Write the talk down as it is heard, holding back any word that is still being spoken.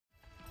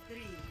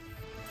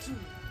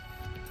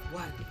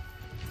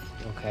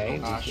Okay,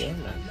 Oh gosh. no,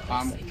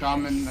 I'm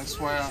coming, I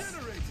swear.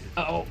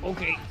 oh,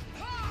 okay.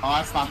 Oh,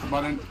 that's not the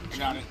button. I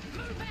got it.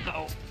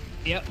 Oh,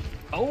 yep.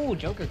 Oh,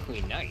 Joker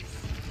Queen, nice.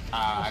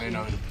 I didn't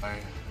know who to play.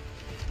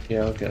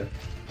 Yeah, okay.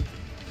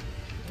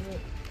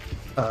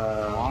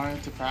 I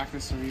wanted to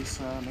practice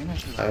Orisa. Maybe I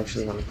should. I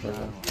actually want to play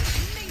that.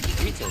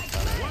 Risa's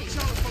fun.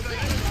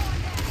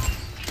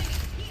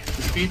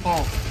 There's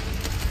people.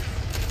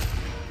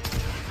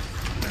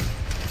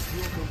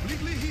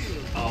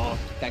 Oh,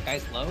 that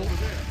guy's low?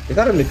 They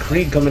got a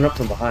McCree coming up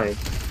from behind.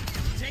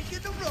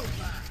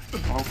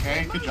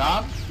 Okay, good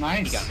job.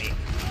 Nice. He got me.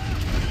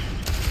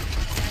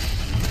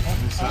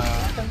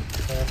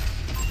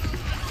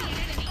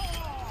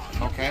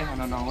 Okay, I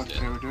don't know what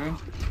they were doing.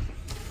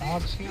 Oh,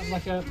 just got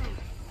like a...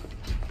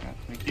 Yeah,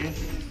 thank you.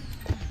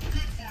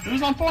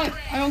 Who's on point?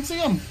 I don't see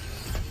him.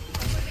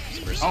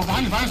 Oh,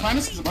 behind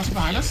us. Is it must be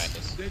behind us?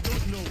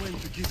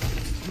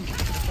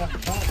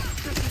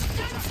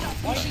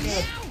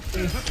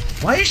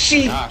 Why is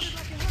she? Gosh.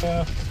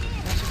 Where's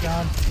he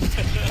gone?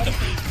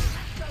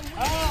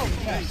 Oh,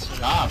 yes. Good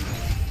job.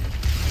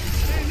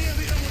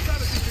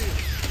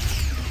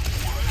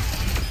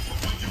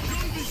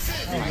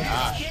 Oh my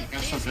gosh, you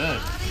guys are so good.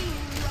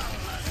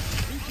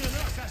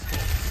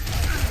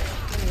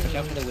 Watch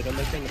out for the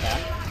Widowmaker in the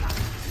back.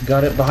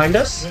 Got it behind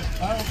us? Oh,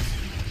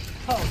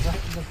 right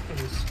in the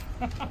face.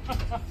 I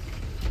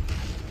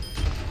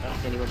don't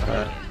see anyone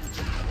behind me.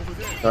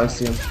 Oh, I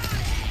see him.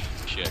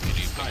 Shit, can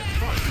you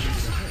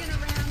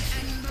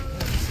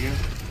Here.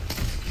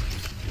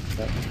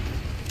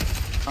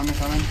 Coming.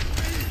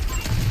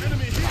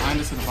 Behind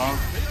us and above.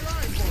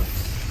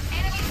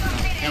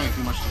 Can't wait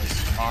too much to this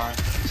car.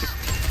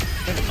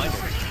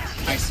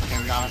 Nice, okay,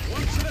 we got it.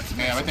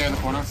 Yeah, right there in the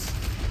corner.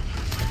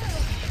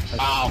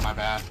 Oh, my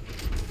bad.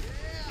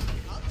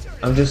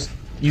 I'm just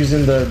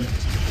using the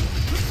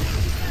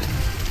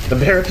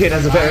barricade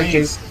as a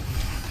barricade. Nice.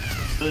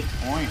 Good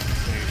point.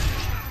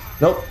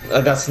 Nope,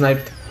 I got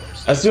sniped.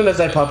 As soon as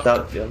I popped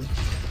out, yeah.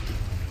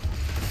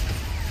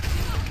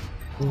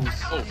 Oh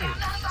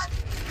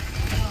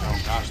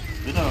gosh,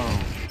 Widow.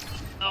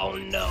 Oh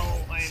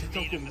no, I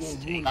made a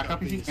mistake. Back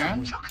up if you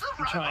can.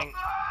 I'm trying.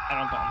 I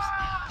don't bombs.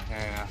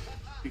 Yeah.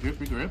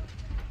 Regroup.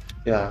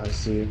 Yeah, I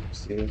see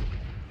you.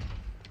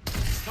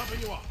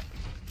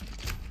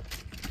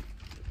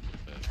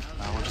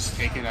 We'll just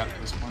take it at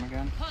this point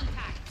again.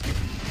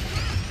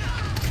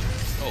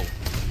 Oh,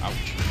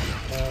 ouch.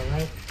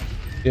 Right.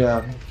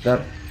 Yeah,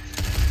 that.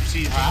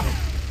 See half.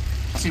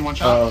 I see one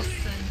shot.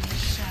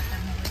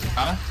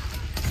 Got it?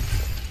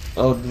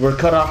 Oh, we're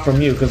cut off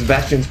from you because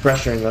Bastion's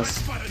pressuring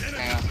us.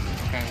 Yeah,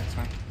 okay, that's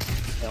fine.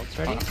 Belt's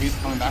ready? He's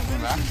coming back.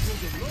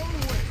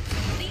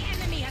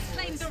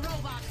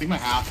 Take my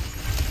half.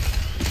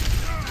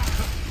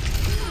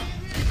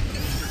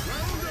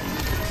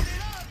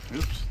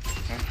 Oops.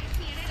 Okay.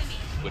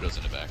 Widow's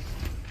in the back.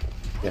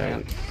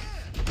 Yeah.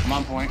 I'm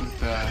on point with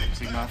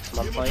Sigma. I'm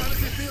on point.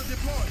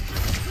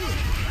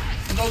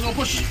 Go,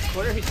 push!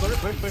 He's quarter,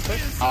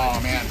 push. Oh,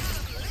 man.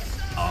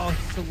 Oh,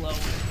 he's so low.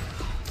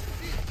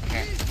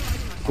 Okay.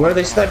 Where are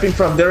they sniping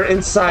from? They're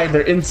inside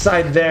there.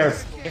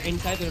 They're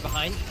inside, they're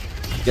behind.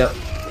 Yep.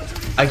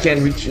 I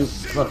can't reach you.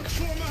 Look.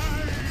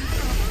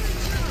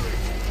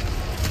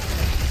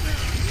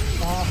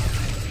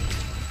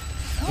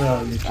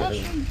 Oh, you're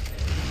kidding.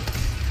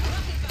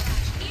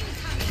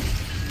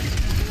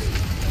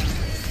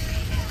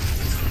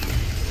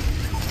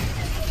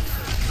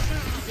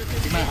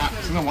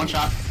 Sigma one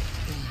shot.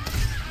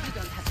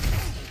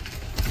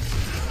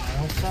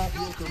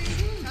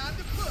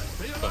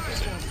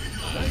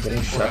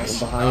 Getting shot from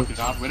behind.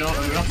 Widow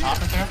top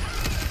right there.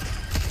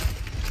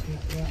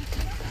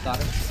 Got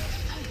him.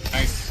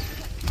 Nice.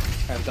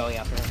 I'm going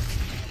after him.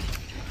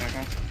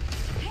 Okay.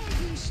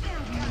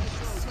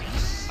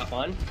 Up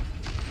one.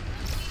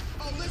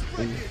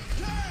 Go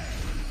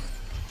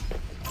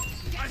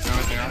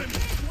right there.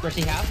 Where's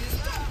he have?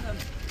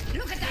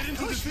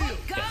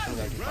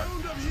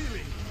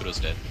 Widow's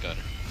dead. Got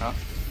her. Oh,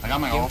 I got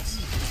my ults.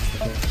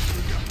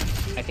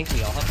 I think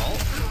we all have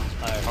ult.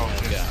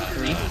 Yeah.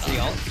 Three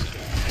ult.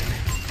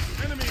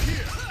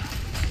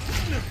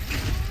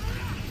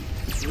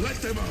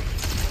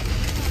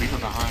 Reaper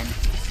behind.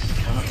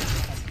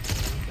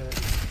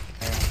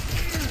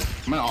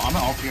 I'm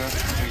gonna ult here.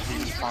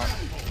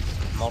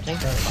 Multing. I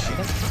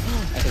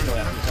can go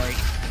after him, sorry.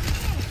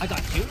 I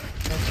got two.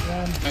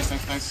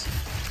 Nice.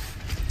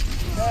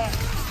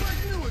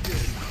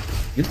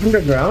 You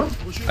underground?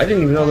 I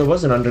didn't even know there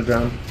was an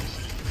underground.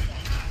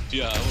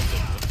 Yeah, I was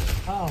dead.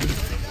 Oh,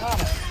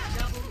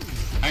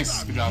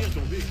 Nice, good job.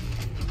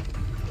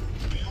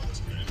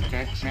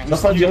 Okay, man.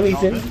 That's not the only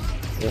thing.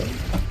 Yeah.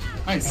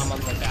 Nice. I'm on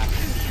the back.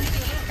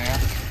 Yeah.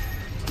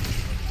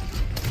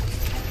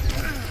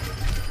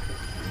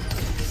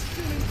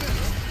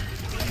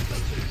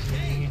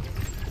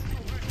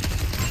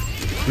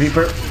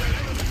 Reaper.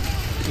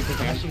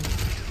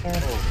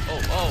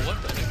 Oh, what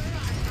the heck?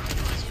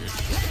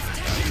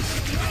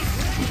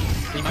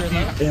 Reaper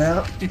low.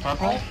 Yeah.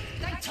 Purple.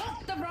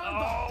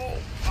 Oh,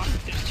 fuck.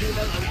 There's two of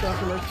them. I'm going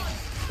for Mercy.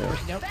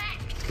 Mercy down.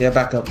 Yeah,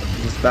 back up.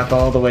 Just back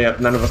all the way up.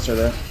 None of us are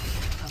there.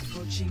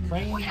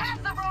 Range. Yeah.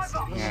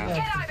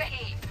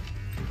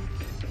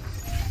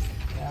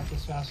 Yeah,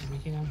 as fast as we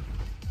can.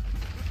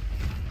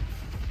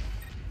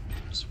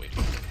 Just wait.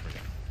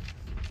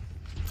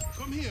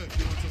 Come here, if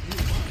you want to heal.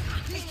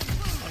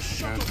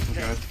 Good,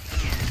 good.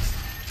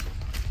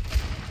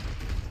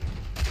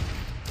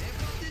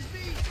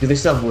 Do they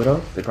still have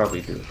Widow? They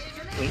probably do.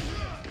 Wait,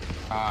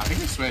 I think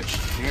they switched.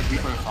 They have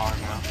Reaper Pharah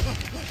now.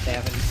 they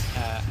have an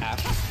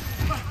Ash.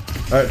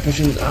 Alright,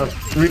 pushing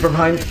Reaper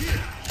behind.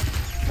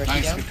 Mercy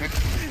Nice, down. good pick.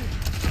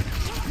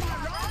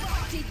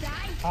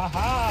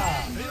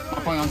 Haha!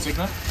 One point on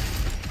Sigma.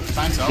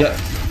 Time's up. Yeah.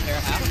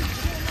 Pharah half.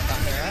 Got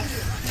Pharah.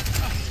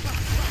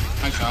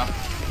 Nice shot.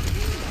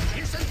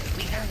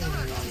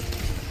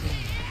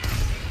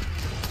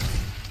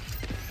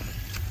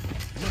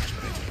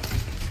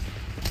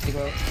 They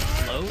go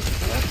low.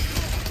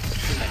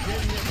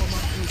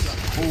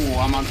 Ooh,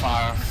 I'm on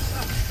fire.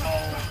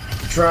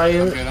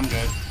 Trying. I'm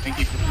good. Thank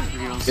you for the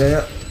heals. Yeah,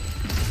 yeah.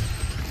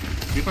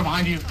 Reaper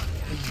behind you.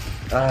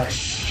 Ah,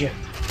 shit.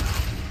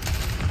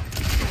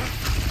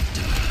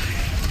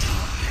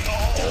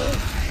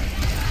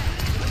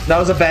 That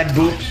was a bad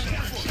boot.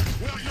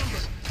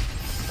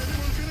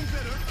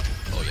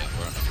 Oh yeah,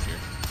 we're on up here.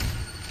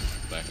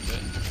 Back a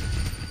bit.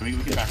 We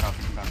can back up.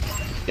 We can back up.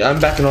 Yeah, I'm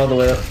backing all the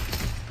way up.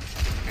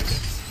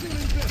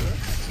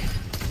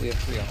 We have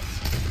 3 ults.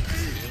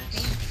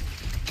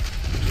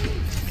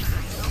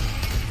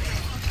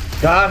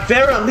 God,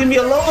 Pharah, leave me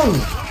alone!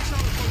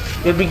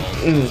 It'd be.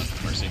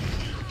 Mercy.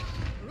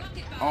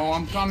 Oh,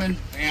 I'm coming.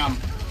 Damn.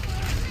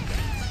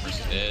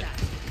 Mercy dead.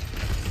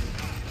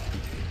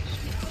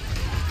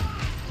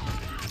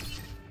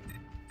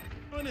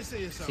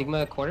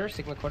 Sigma quarter.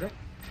 Sigma quarter.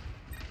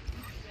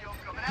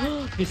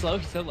 He's low.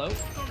 He's so low.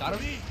 Got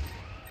him.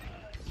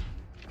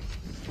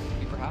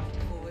 Reaper half.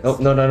 Oh,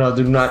 no, no, no,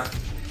 do not.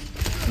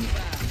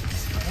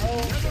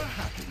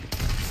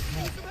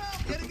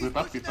 Whip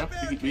up, whip up.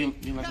 We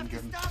let him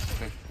give him.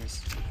 Okay,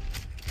 please.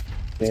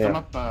 Yeah. Come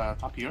up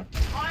top here.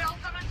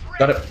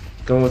 Got it.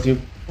 Going with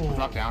you. Ooh,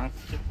 Drop down.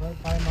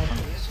 right by my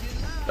place.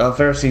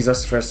 Pharah sees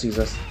us. Pharah sees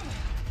us.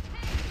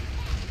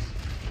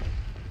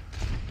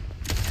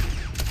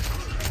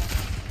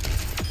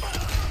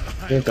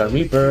 Yeah, got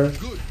Reaper.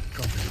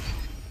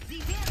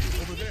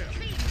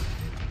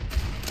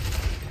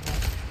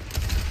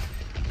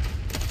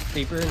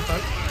 Reaper in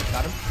front.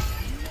 Got him.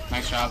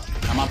 Nice job.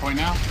 I'm on point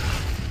now.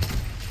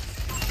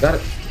 Got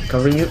it.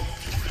 Covering you.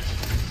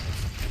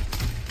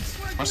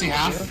 Mercy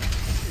half.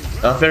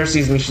 Pharah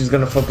sees me. She's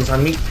gonna focus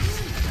on me.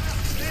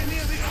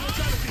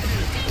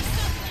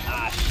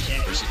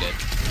 Mercy dead.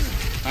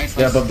 Nice.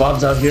 Yeah, but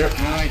Bob's out here.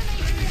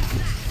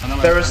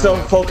 Pharah's still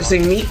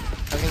focusing me.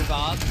 Hugging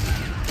Bob.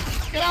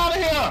 Get out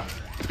of here!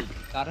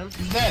 Got him.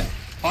 He's dead.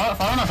 Fire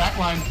on our back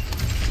line.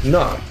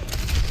 No.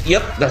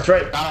 Yep, that's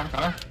right. Got her,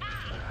 got her.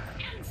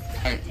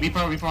 Hey, Reaper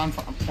on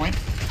point. I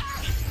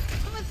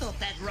thought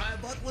that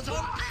robot was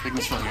on. Big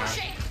miss from here.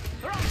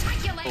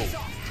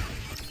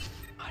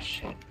 Oh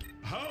shit.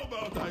 How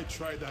about I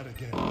try that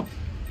again?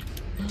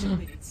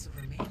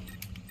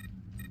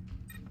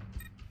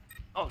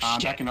 Oh I'm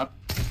shit. backing up.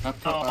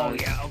 Oh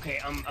yeah. Okay.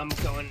 I'm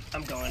going.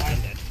 I'm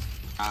dead.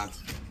 I'm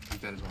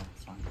dead as well.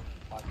 It's fine.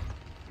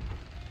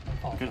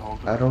 Good hold.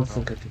 I don't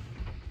think I can.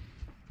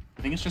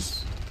 I think it's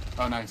just.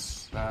 Oh,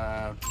 nice.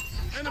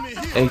 Enemy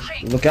Hey,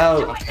 here. look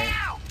out. Okay.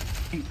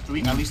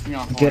 At least 3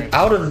 on point. Get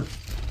out of.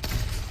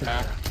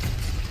 Back.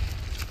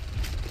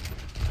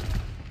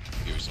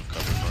 Give you some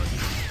cover for it.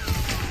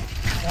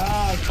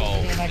 Ah, Oh,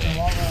 I can dang.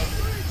 wall ride.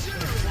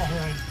 Wall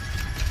ride.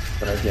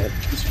 What I get.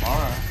 This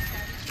Pharah.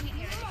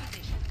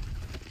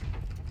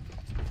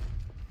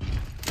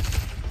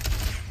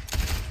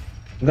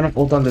 I'm gonna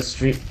hold on this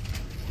street.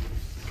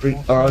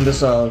 Or on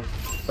this,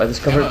 by this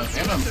cover. They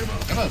have a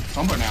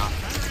Sombra now.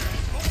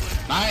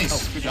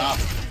 Nice. Good job.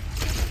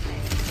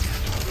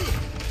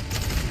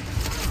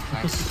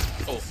 Nice.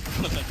 Oh.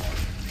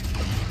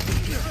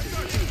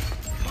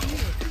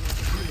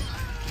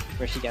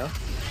 Where's she down?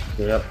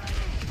 Yep.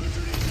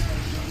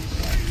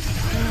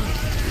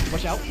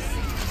 Watch out.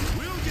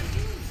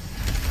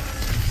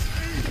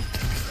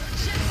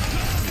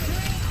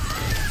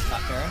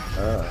 Got Pharah.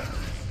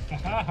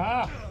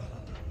 Haha!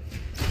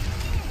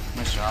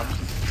 Nice job.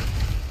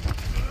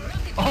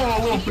 Oh,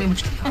 a little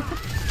premature.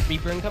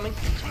 Reaper incoming.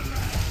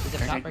 Is it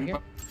top right here?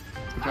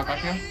 Good job back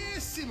here.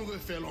 Esse me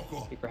fue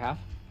loco. Reaper half.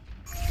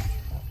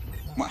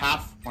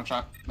 Half. One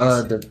shot.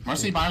 The.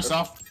 Mercy by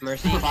herself.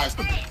 Mercy. Super by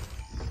herself.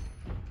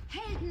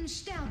 Helden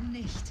sterben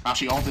nicht. Wow,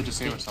 she ulted to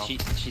save herself.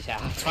 She's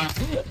half. It's fine.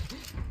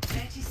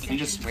 Can you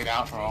just wait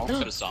out for ult? Could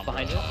have Sombra.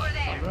 Behind it.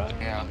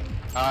 Yeah.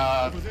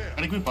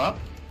 Ready group up?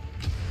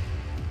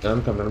 Yeah,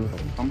 I'm coming. I'm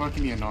coming. Sombra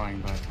can be annoying,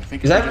 but I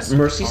think Is if that we just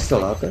Mercy close still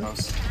it, out there?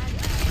 close.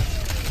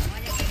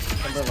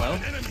 Number low.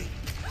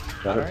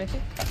 Got Her, it. I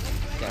think.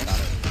 Yeah, got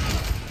it.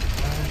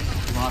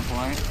 We're on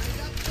point.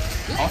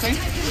 Ulting?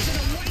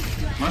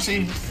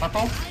 Mercy,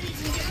 purple.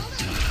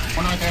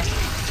 One right there.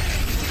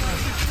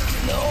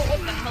 No, what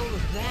the hell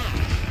was that?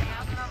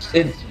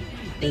 It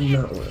did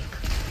not work.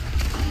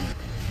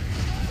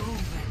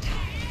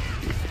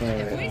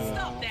 If we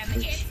stop them,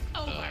 it's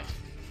over.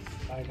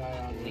 Bye guy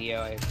on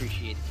Leo, I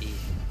appreciate the.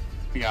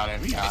 We got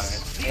it. We got it.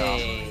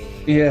 Hey.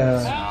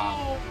 Yeah.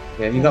 Ow!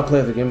 Yeah, you got play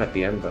of the game at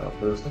the end, though.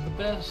 It was The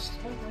best.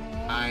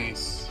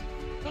 Nice.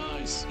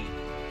 Nice.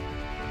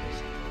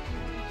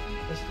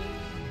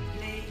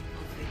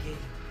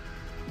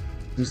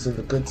 using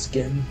the good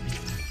skin.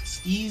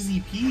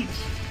 Easy Peach.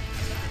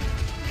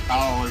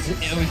 Oh, is it?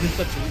 It was just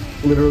such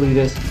a. Literally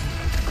this.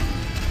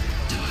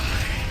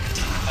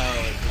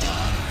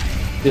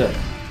 Oh, Yeah.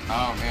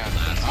 Oh man.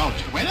 Oh,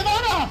 when did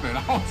that happen?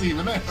 I wasn't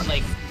even there.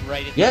 like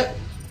right at Yeah.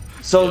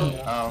 So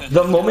Oh.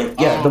 the moment,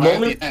 yeah, the right at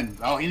moment. the end.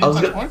 Oh, he I didn't was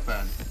touch gonna- point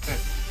then.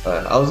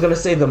 I was gonna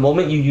say the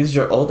moment you used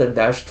your ult and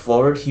dashed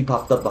forward, he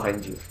popped up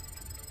behind you,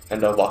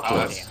 and walked Oh,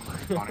 away. that's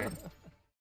funny.